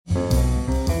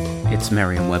It's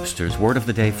Merriam-Webster's Word of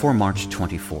the Day for March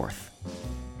 24th.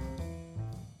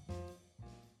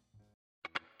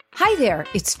 Hi there,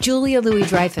 it's Julia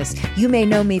Louis-Dreyfus. You may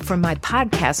know me from my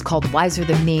podcast called Wiser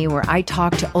Than Me, where I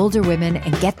talk to older women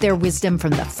and get their wisdom from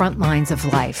the front lines of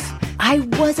life. I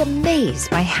was amazed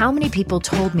by how many people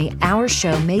told me our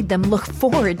show made them look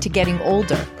forward to getting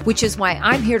older, which is why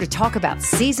I'm here to talk about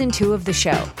Season 2 of the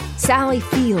show. Sally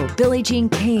Field, Billie Jean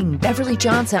King, Beverly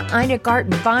Johnson, Ina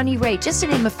Garten, Bonnie Raitt, just to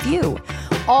name a few.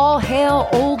 All hail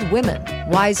old women.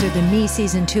 Wiser Than Me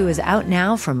Season 2 is out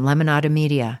now from Lemonada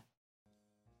Media.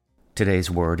 Today's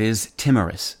word is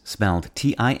timorous, spelled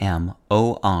Timorous.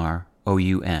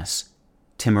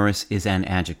 Timorous is an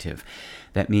adjective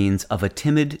that means of a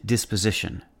timid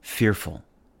disposition, fearful.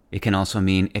 It can also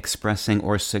mean expressing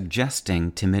or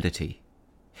suggesting timidity.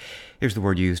 Here's the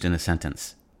word used in a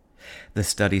sentence. The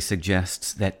study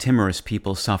suggests that timorous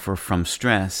people suffer from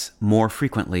stress more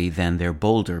frequently than their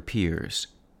bolder peers.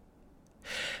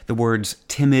 The words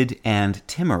timid and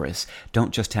timorous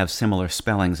don't just have similar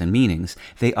spellings and meanings,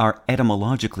 they are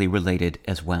etymologically related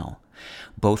as well.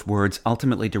 Both words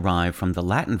ultimately derive from the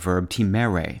Latin verb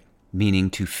timere, meaning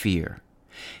to fear.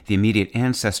 The immediate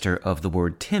ancestor of the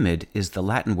word timid is the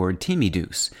Latin word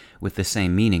timidus, with the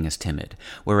same meaning as timid,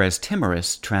 whereas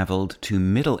timorous traveled to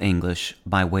Middle English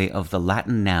by way of the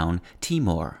Latin noun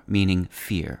timor, meaning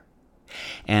fear,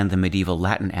 and the medieval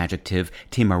Latin adjective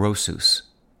timorosus.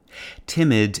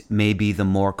 Timid may be the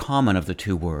more common of the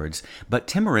two words, but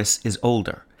timorous is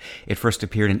older. It first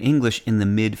appeared in English in the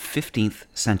mid-15th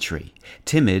century.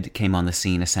 Timid came on the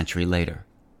scene a century later.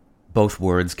 Both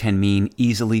words can mean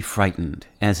easily frightened,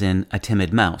 as in a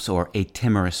timid mouse or a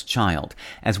timorous child,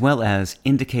 as well as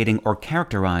indicating or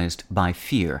characterized by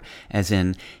fear, as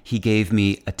in he gave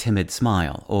me a timid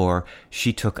smile or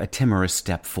she took a timorous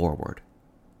step forward.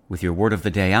 With your Word of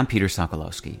the Day, I'm Peter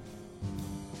Sokolowski.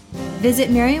 Visit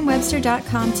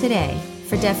Merriam-Webster.com today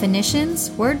for definitions,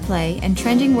 wordplay, and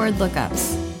trending word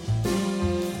lookups.